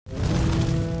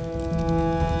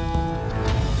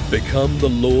Become the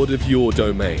lord of your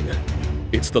domain.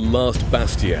 It's the last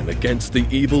bastion against the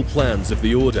evil plans of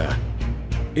the Order.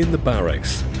 In the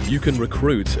barracks, you can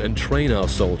recruit and train our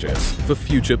soldiers for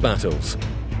future battles.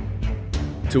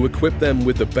 To equip them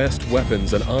with the best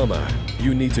weapons and armor,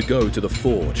 you need to go to the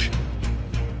forge.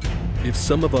 If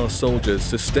some of our soldiers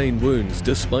sustain wounds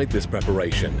despite this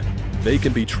preparation, they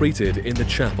can be treated in the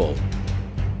chapel.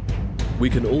 We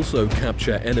can also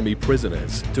capture enemy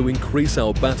prisoners to increase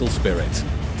our battle spirit,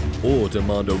 or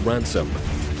demand a ransom.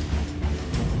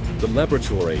 The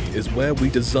laboratory is where we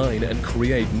design and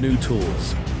create new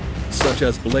tools, such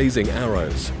as blazing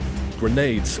arrows,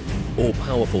 grenades, or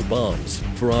powerful bombs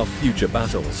for our future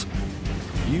battles.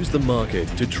 Use the market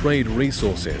to trade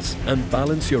resources and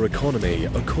balance your economy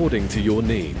according to your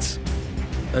needs.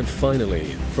 And finally,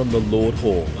 from the Lord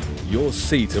Hall, your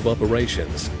seat of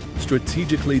operations,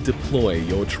 strategically deploy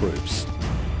your troops.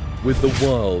 With the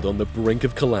world on the brink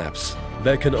of collapse,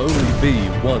 there can only be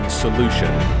one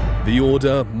solution. The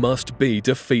Order must be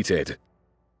defeated.